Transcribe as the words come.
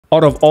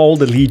Out of all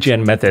the lead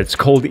gen methods,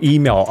 cold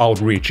email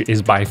outreach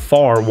is by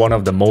far one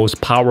of the most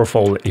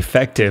powerful,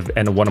 effective,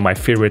 and one of my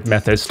favorite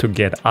methods to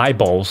get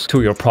eyeballs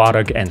to your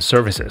product and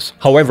services.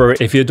 However,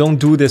 if you don't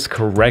do this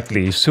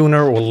correctly,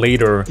 sooner or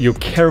later, your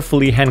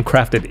carefully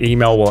handcrafted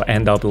email will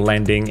end up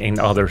landing in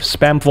either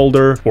spam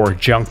folder or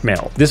junk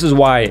mail. This is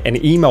why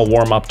an email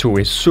warm-up tool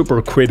is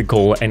super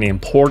critical and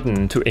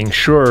important to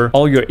ensure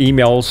all your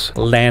emails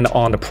land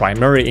on the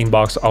primary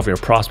inbox of your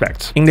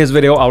prospects. In this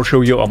video, I'll show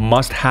you a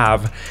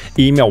must-have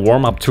email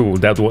warm-up tool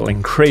that will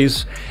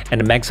increase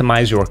and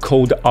maximize your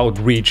cold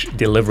outreach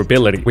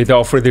deliverability.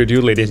 Without further ado,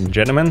 ladies and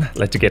gentlemen,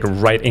 let's get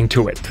right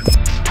into it.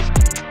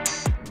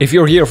 If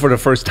you're here for the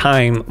first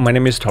time, my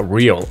name is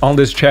Tario. On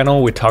this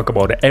channel, we talk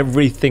about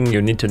everything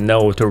you need to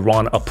know to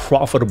run a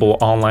profitable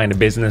online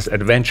business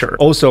adventure.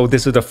 Also,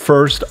 this is the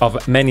first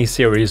of many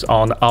series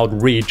on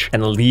outreach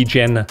and lead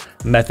gen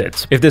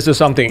methods. If this is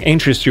something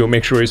interests you,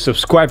 make sure you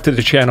subscribe to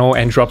the channel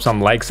and drop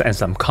some likes and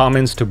some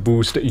comments to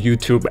boost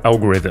YouTube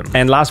algorithm.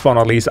 And last but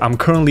not least, I'm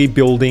currently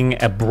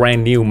building a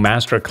brand new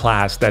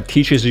masterclass that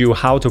teaches you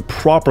how to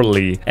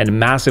properly and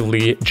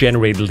massively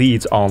generate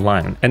leads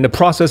online. And the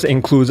process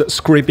includes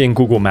scraping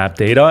Google Map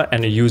data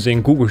and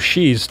using Google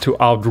Sheets to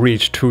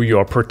outreach to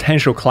your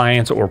potential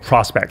clients or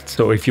prospects.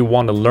 So if you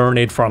want to learn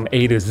it from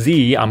A to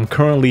Z, I'm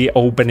currently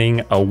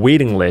opening a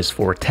waiting list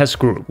for a test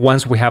group.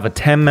 Once we have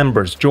 10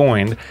 members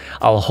joined,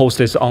 I'll host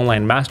this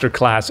online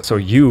masterclass so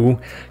you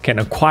can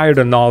acquire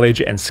the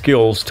knowledge and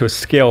skills to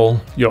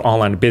scale your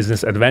online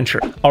business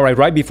adventure. All right,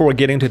 right before we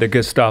get into the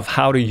good stuff,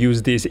 how to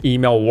use this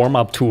email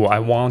warm-up tool, I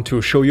want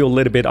to show you a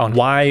little bit on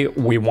why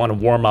we want to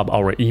warm up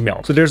our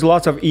email. So there's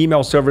lots of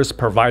email service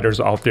providers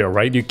out there,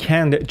 right? You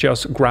can't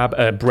just grab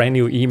a brand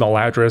new email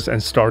address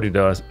and start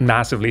to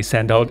massively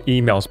send out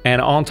emails. And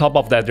on top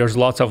of that, there's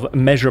lots of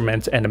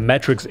measurements and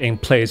metrics in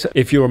place.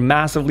 If you're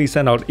massively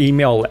send out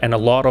email and a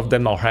lot of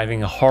them are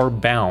having a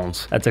hard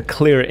bounce, that's a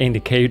clear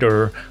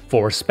indicator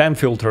for spam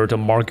filter to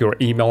mark your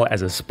email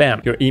as a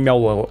spam. Your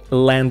email will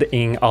land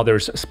in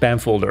others'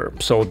 spam folder.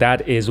 So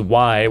that is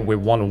why we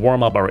want to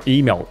warm up our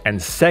email. And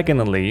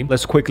secondly,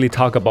 let's quickly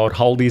talk about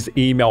how this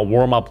email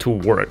warm-up tool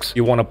works.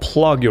 You want to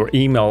plug your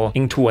email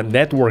into a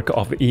network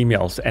of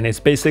emails, and it's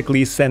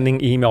basically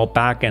sending email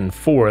back and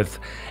forth,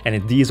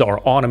 and these are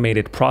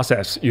automated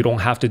process. You don't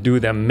have to do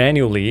them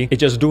manually.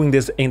 It's just doing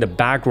this in the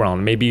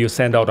background. Maybe you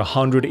send out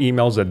 100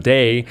 emails a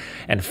day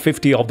and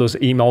 50 of those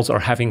emails are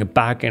having a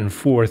back and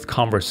forth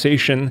conversation.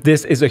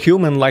 This is a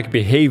human-like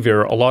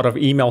behavior a lot of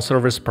email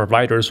service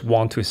providers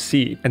want to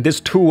see. And this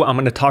tool I'm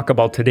going to talk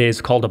about today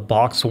is called the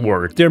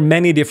Boxward. There are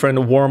many different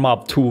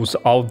warm-up tools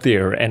out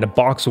there, and the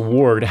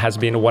Boxward has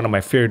been one of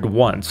my favorite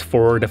ones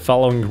for the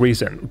following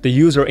reason. The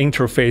user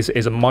interface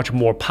is much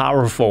more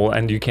powerful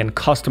and you can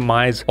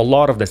customize a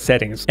lot of the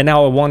settings. And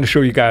now I want to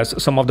show you guys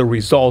some of the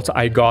results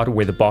I got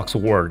with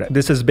Boxward.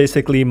 This is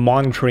basically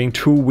monitoring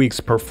 2 weeks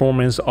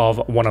performance of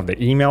one of the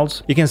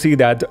emails. You can see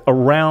that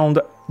around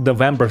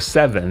November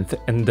 7th,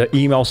 and the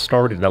email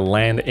started to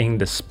land in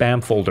the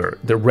spam folder.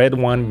 The red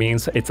one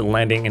means it's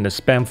landing in the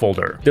spam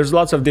folder. There's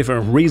lots of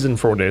different reasons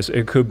for this.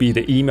 It could be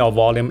the email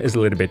volume is a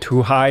little bit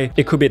too high.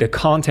 It could be the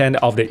content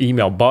of the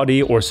email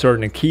body or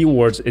certain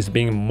keywords is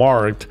being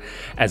marked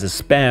as a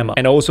spam,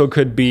 and also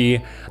could be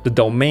the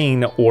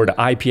domain or the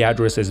IP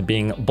address is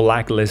being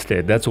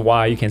blacklisted. That's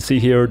why you can see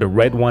here the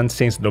red one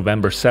since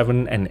November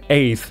 7th and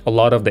 8th, a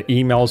lot of the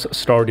emails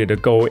started to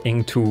go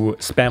into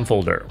spam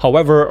folder.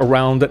 However,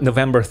 around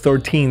November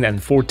 13th and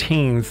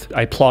 14th,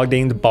 I plugged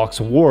in the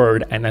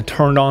Boxward and I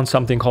turned on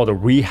something called a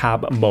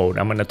rehab mode.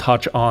 I'm going to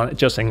touch on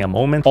just in a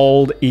moment.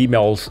 All the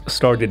emails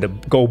started to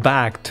go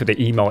back to the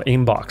email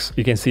inbox.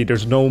 You can see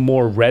there's no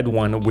more red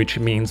one, which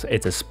means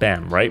it's a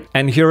spam, right?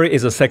 And here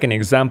is a second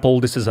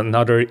example. This is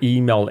another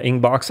email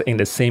inbox in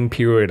the same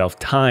period of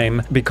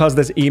time. Because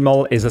this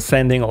email is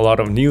sending a lot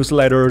of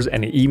newsletters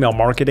and email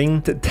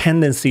marketing, the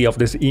tendency of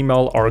this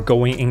email are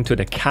going into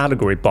the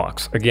category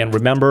box. Again,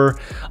 remember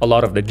a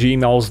lot of the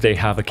Gmails, they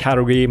have a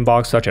category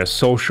inbox such as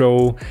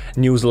social,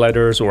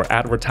 newsletters, or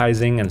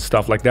advertising and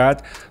stuff like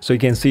that. So you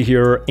can see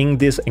here in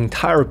this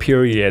entire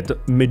period,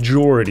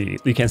 majority,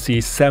 you can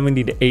see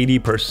 70 to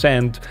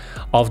 80%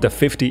 of the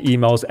 50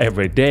 emails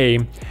every day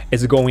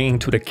is going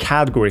into the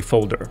category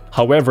folder.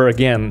 However,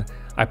 again,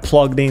 I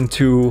plugged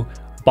into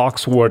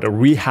Boxward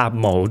rehab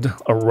mode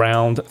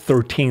around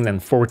 13th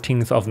and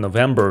 14th of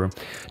November.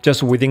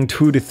 Just within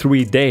 2 to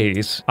 3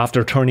 days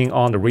after turning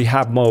on the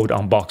rehab mode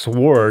on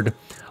Boxward,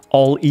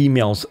 all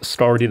emails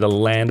started to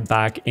land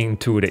back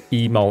into the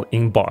email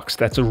inbox.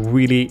 That's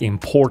really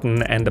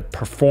important, and the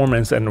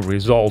performance and the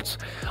results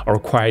are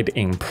quite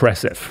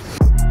impressive.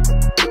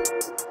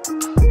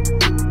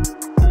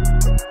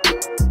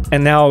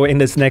 And now in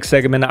this next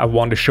segment, I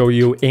want to show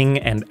you in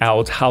and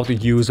out how to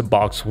use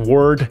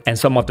Boxward and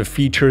some of the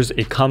features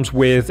it comes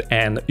with,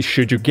 and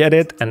should you get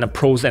it, and the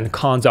pros and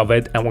cons of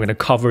it, and we're going to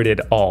cover it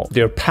all.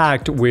 They're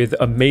packed with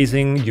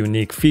amazing,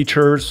 unique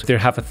features. They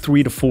have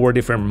 3 to 4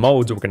 different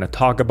modes we're going to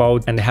talk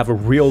about, and they have a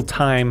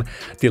real-time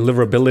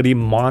deliverability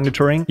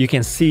monitoring. You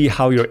can see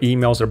how your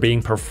emails are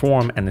being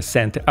performed and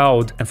sent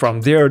out, and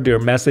from there, their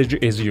message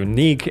is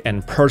unique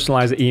and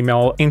personalized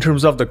email. In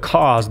terms of the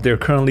cost, they're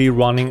currently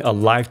running a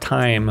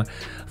lifetime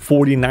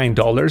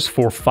 $49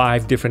 for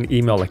 5 different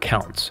email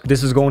accounts.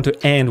 This is going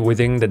to end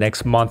within the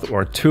next month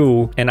or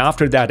 2, and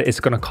after that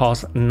it's going to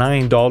cost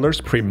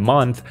 $9 per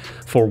month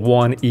for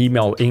 1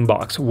 email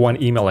inbox,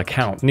 1 email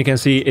account. And you can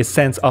see it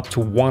sends up to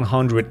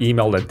 100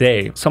 email a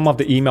day. Some of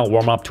the email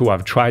warm-up tools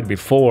I've tried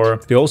before,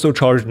 they also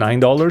charge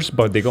 $9,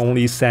 but they can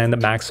only send a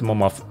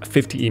maximum of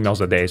 50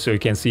 emails a day. So you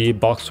can see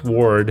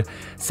Boxward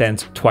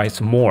sends twice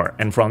more.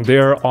 And from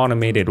there,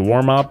 automated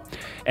warm-up.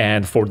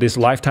 And for this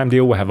lifetime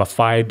deal, we have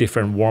 5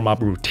 different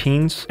warm-up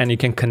routines, and you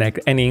can connect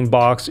any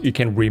inbox. You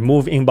can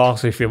remove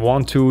inbox if you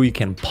want to. You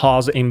can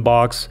pause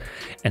inbox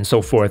and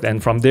so forth.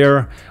 And from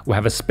there, we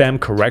have a spam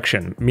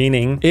correction,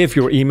 meaning if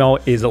your email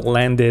is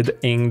landed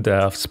in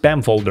the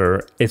spam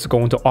folder, it's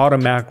going to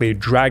automatically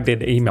drag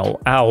that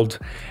email out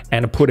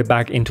and put it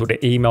back into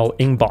the email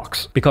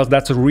inbox, because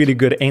that's a really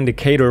good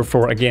indicator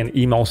for, again,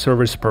 email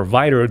service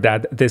provider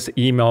that this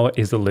email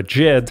is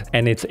legit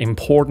and it's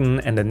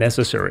important and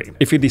necessary.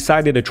 If you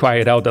decided to try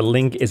it out, the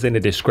link is in the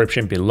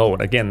description below.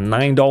 Again,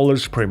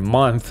 $9 per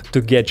month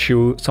to get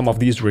you some of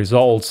these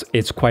results.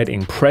 It's quite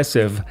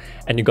impressive,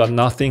 and you got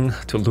nothing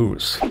to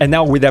lose. And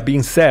now with that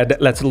being said,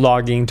 let's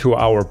log into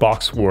our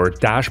Boxward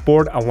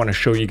dashboard. I want to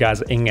show you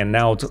guys in and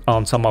out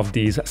on some of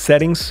these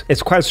settings.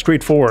 It's quite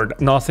straightforward,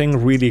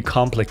 nothing really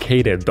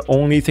complicated. The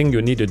only thing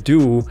you need to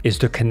do is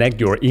to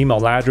connect your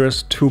email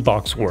address to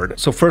Boxward.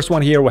 So first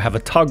one here, we have a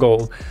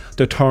toggle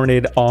to turn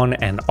it on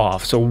and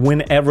off. So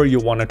whenever you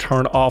want to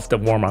turn off the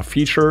warm-up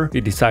feature,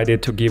 you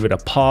decided to give it a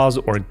pause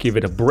or give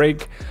it a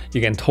break,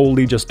 you can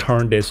totally just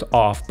turn this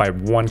off by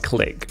 1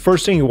 click.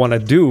 First thing you want to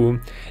do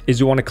is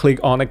you want to click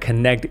on the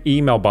connect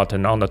email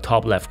button on the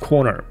top left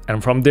corner,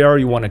 and from there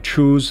you want to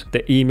choose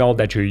the email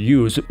that you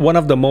use. One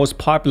of the most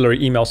popular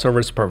email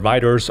service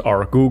providers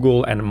are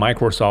Google and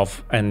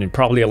Microsoft, and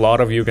probably a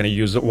lot of you are going to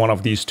use one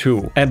of these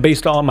two. And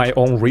based on my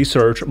own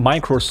research,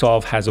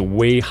 Microsoft has a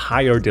way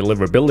higher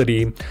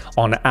deliverability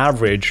on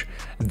average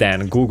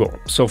than Google.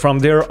 So from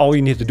there, all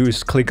you need to do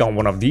is click on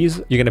one of these.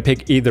 You're going to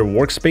pick either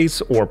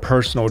Workspace or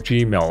Personal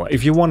Gmail.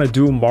 If you want to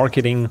do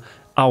marketing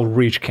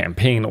outreach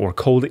campaign or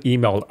cold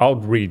email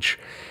outreach,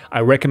 I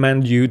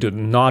recommend you to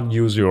not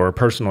use your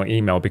personal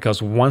email,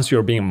 because once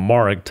you're being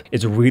marked,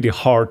 it's really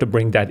hard to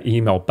bring that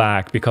email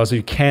back, because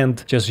you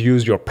can't just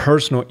use your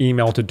personal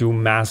email to do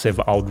massive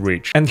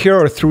outreach. And here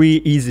are 3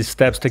 easy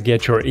steps to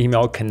get your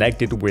email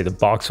connected with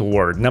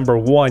Boxward. Number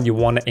 1, you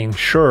want to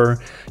ensure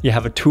you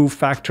have a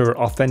 2-factor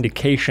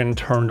authentication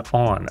turned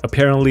on.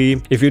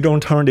 Apparently, if you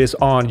don't turn this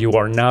on, you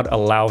are not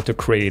allowed to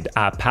create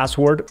app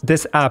password.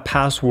 This app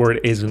password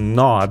is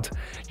not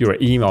your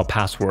email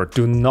password.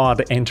 Do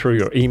not enter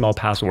your email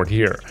password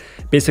here.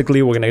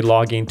 Basically, we're going to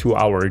log into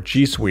our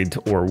G Suite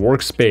or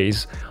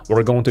Workspace.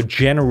 We're going to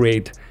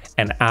generate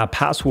an app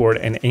password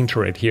and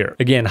enter it here.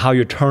 Again, how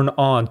you turn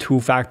on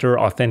 2-factor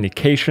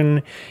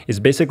authentication is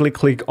basically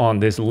click on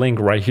this link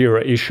right here.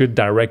 It should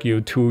direct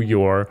you to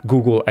your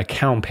Google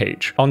account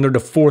page. Under the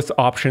 4th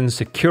option,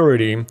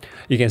 security,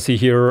 you can see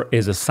here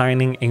is a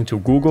signing into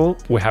Google.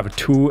 We have a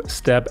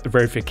 2-step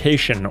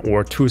verification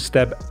or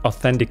 2-step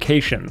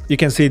authentication. You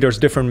can see there's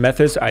different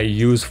methods I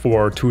use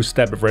for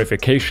 2-step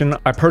verification.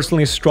 I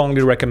personally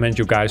strongly recommend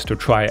you guys to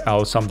try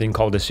out something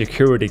called the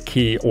security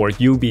key or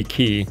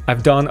YubiKey.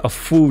 I've done a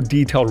full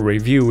detailed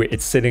review.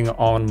 It's sitting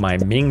on my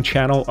main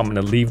channel. I'm going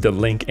to leave the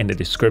link in the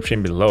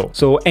description below.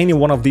 So any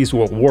one of these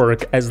will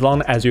work as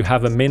long as you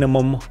have a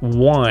minimum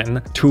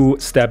 1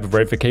 2-step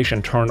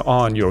verification turned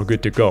on, you're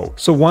good to go.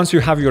 So once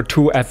you have your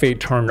 2FA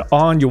turned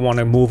on, you want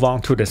to move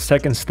on to the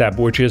 2nd step,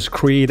 which is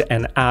create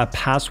an app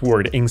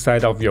password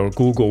inside of your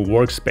Google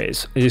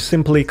Workspace. You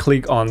simply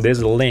click on this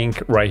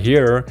link right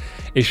here.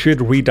 It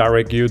should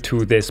redirect you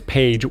to this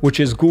page, which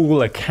is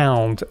Google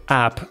account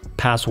app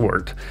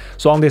password.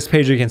 So on this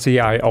page, you can see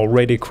I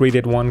already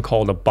created one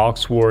called the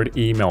Boxward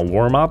email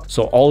warmup.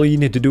 So all you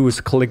need to do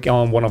is click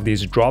on one of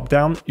these drop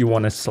down. You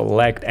want to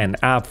select an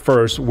app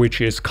first,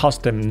 which is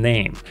custom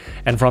name.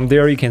 And from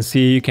there, you can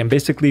see you can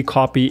basically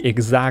copy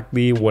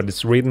exactly what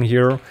is written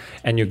here,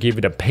 and you give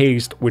it a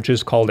paste, which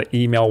is called the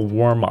email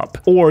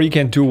warmup. Or you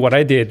can do what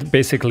I did,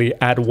 basically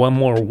add one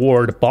more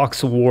word,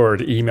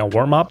 Boxward email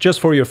warmup,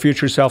 just for your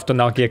future self to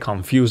not get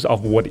confused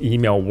of what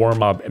email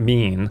warmup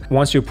mean.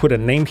 Once you put a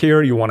name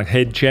here, you want to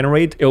hit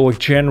generate. It will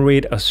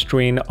generate a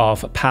string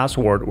of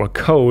password or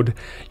code.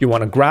 You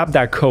want to grab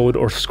that code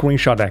or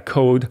screenshot that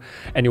code,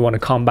 and you want to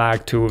come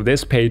back to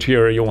this page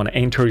here. You want to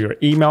enter your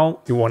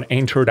email. You want to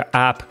enter the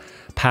app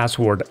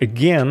password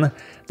again.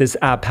 this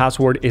app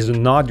password is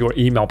not your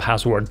email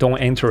password. Don't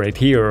enter it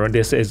here.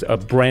 This is a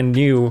brand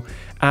new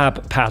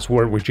app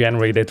password we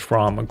generated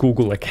from a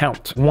Google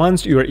account.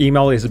 Once your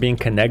email is being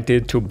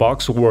connected to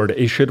Boxward,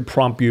 it should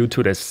prompt you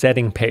to the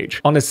setting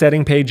page. On the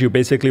setting page, you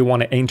basically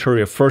want to enter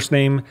your first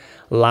name,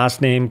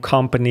 last name,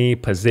 company,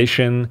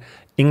 position,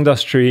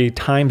 industry,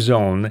 time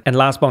zone, and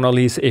last but not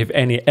least, if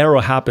any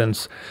error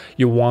happens,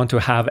 you want to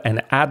have an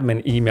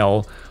admin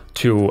email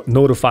to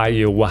notify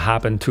you what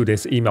happened to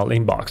this email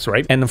inbox,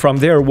 right? And from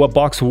there, what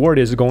Boxward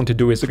is going to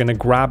do is going to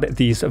grab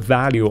this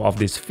value of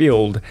this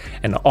field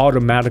and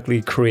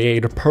automatically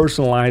create a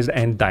personalized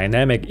and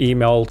dynamic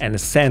email and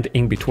send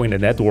in between the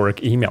network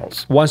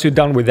emails. Once you're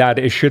done with that,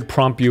 it should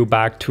prompt you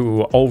back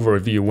to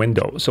overview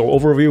window. So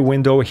overview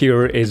window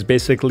here is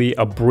basically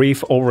a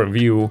brief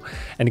overview,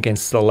 and you can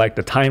select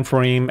the time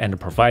frame and the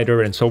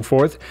provider and so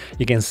forth.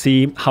 You can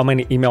see how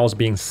many emails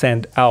being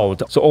sent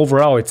out. So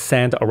overall, it's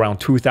sent around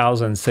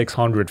 2,651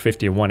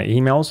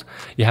 emails.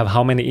 You have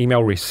how many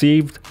email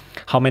received,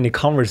 how many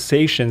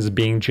conversations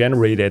being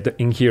generated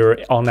in here.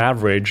 On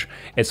average,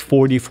 it's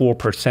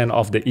 44%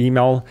 of the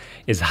email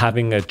is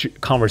having a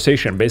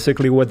conversation.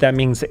 Basically, what that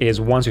means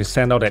is once you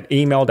send out an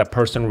email, that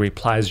person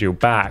replies you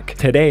back.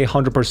 Today,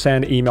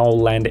 100% email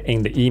land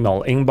in the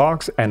email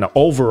inbox, and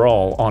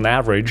overall, on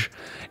average,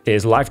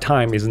 is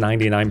lifetime is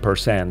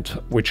 99%,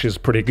 which is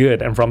pretty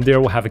good. And from there,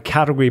 we'll have a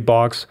category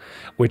box,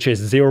 which is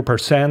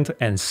 0%,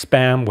 and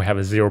spam, we have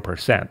a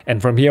 0%.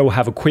 And from here, we'll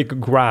have a quick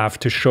graph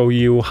to show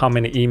you how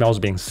many emails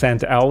being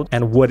sent out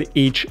and what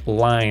each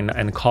line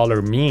and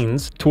color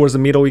means. Towards the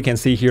middle, you can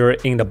see here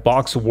in the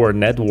Boxward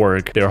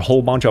network, there are a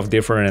whole bunch of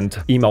different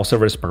email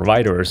service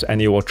providers,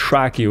 and it will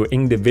track you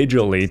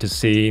individually to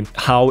see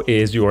how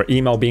is your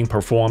email being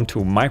performed to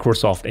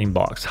Microsoft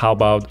inbox, how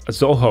about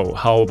Zoho,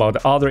 how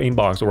about other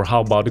inbox, or how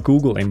about the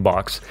Google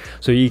inbox.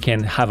 So you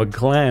can have a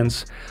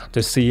glance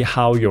to see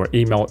how your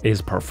email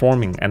is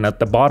performing. And at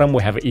the bottom,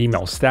 we have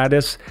email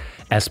status,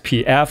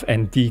 SPF,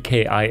 and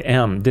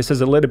DKIM. This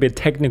is a little bit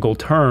technical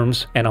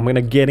terms, and I'm going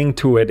to get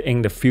into it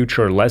in the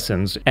future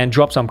lessons. And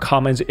drop some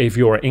comments if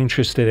you are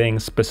interested in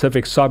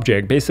specific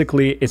subject.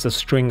 Basically, it's a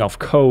string of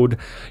code.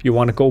 You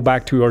want to go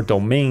back to your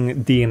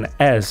domain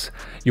DNS.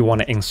 You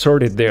want to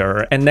insert it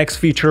there. And next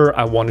feature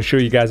I want to show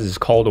you guys is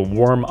called a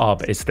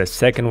Warmup. It's the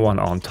second one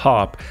on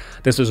top.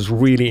 This is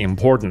really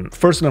important.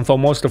 First and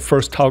foremost, the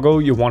first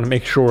toggle, you want to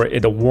make sure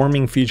the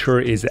warming feature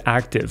is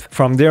active.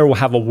 From there, we'll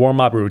have a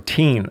warm-up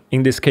routine.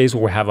 In this case,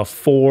 we have a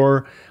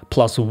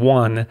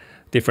 4+1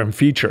 different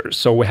features.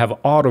 So we have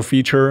auto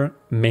feature,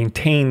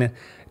 maintain,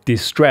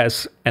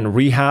 distress, and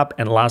rehab,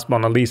 and last but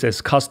not least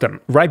is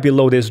custom. Right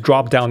below this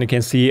drop down, you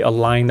can see a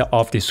line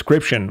of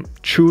description.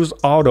 Choose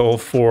auto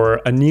for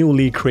a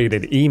newly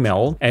created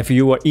email. If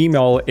your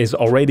email is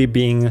already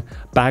being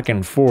back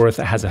and forth,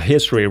 has a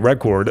history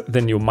record,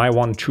 then you might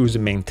want to choose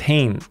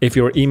maintain. If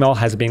your email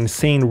has been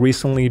seen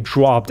recently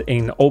dropped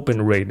in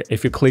open rate,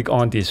 if you click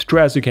on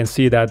distress, you can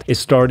see that it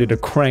started to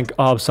crank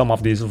up some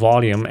of this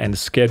volume and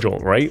schedule,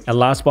 right? And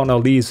last but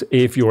not least,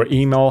 if your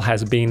email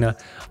has been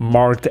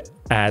marked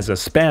as a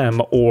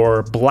spam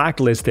or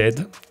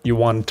blacklisted, you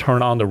want to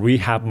turn on the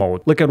rehab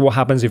mode. Look at what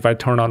happens if I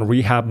turn on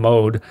rehab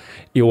mode.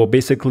 It will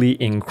basically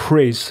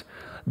increase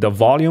the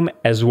volume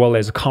as well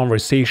as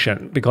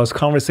conversation, because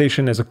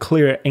conversation is a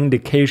clear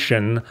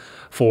indication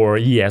for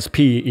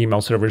ESP,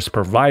 email service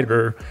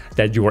provider,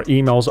 that your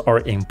emails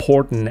are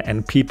important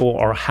and people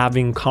are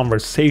having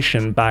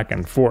conversation back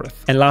and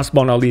forth. And last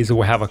but not least,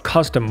 we have a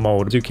custom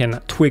mode. You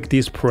can tweak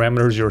these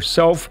parameters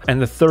yourself.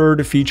 And the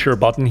third feature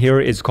button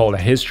here is called a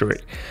history.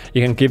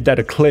 You can give that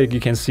a click. You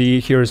can see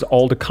here's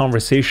all the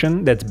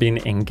conversation that's been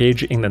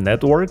engaged in the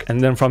network.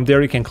 And then from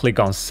there, you can click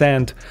on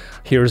send.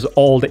 Here's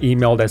all the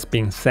email that's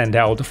being sent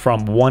out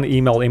from one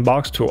email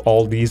inbox to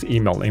all these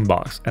email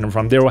inbox. And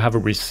from there, we'll have a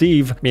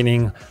receive,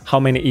 meaning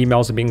how many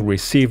emails are being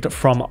received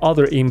from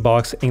other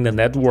inbox in the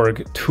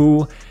network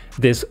to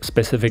this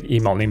specific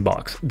email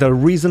inbox. The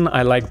reason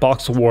I like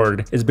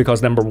Boxward is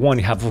because number one,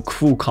 you have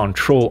full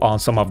control on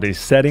some of these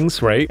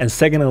settings, right? And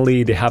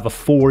secondly, they have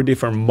 4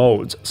 different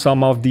modes.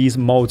 Some of these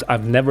modes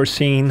I've never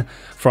seen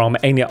from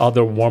any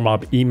other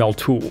warm-up email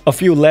tool. A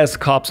few less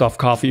cups of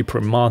coffee per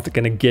month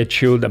gonna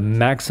get you the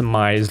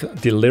maximized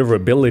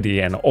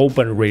deliverability and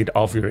open rate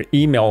of your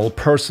email.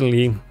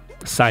 Personally,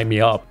 sign me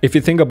up. If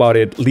you think about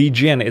it, lead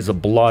gen is a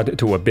blood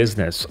to a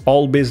business.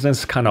 All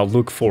business kind of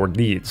look for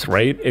leads,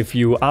 right? If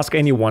you ask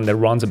anyone that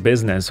runs a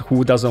business,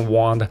 who doesn't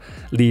want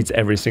leads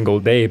every single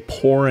day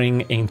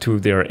pouring into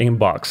their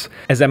inbox?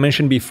 As I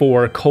mentioned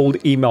before, cold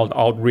email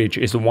outreach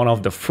is one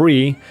of the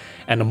free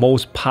and the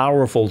most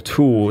powerful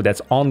tool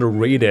that's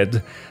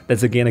underrated,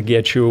 that's gonna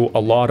get you a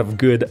lot of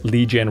good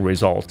lead gen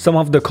results. Some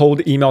of the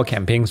cold email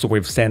campaigns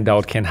we've sent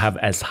out can have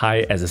as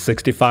high as a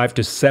 65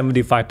 to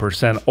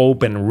 75%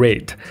 open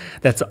rate.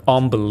 That's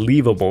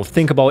unbelievable.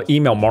 Think about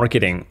email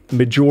marketing.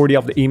 Majority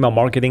of the email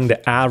marketing,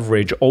 the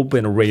average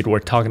open rate, we're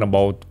talking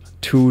about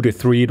 2 to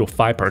 3 to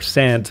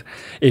 5%.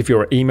 If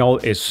your email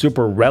is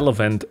super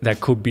relevant, that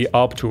could be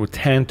up to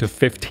 10 to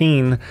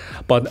 15,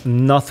 but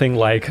nothing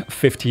like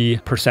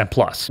 50%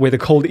 plus. With a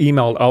cold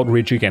email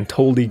outreach, you can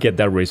totally get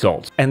that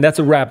result. And that's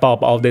a wrap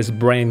up of this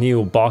brand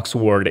new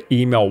Boxward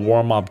email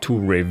warm-up tool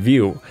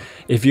review.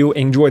 If you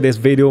enjoyed this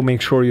video,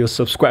 make sure you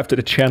subscribe to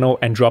the channel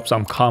and drop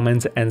some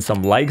comments and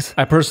some likes.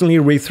 I personally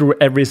read through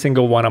every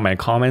single one of my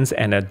comments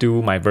and I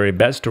do my very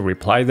best to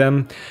reply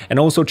them. And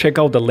also check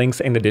out the links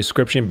in the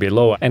description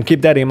below. And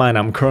keep that in mind,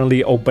 I'm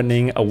currently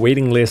opening a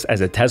waiting list as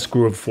a test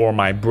group for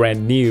my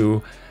brand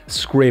new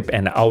script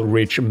and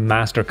outreach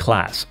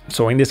masterclass.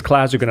 So in this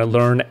class, you're going to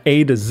learn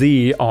A to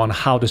Z on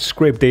how to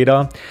script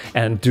data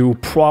and do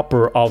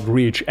proper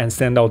outreach and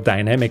send out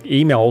dynamic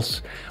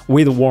emails.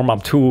 With a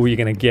warm-up tool, you're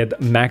going to get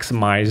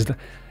maximized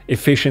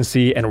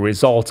efficiency and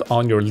results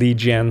on your lead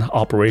gen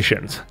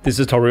operations. This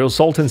is Tario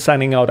Sultan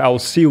signing out. I'll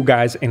see you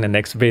guys in the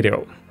next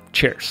video.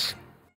 Cheers.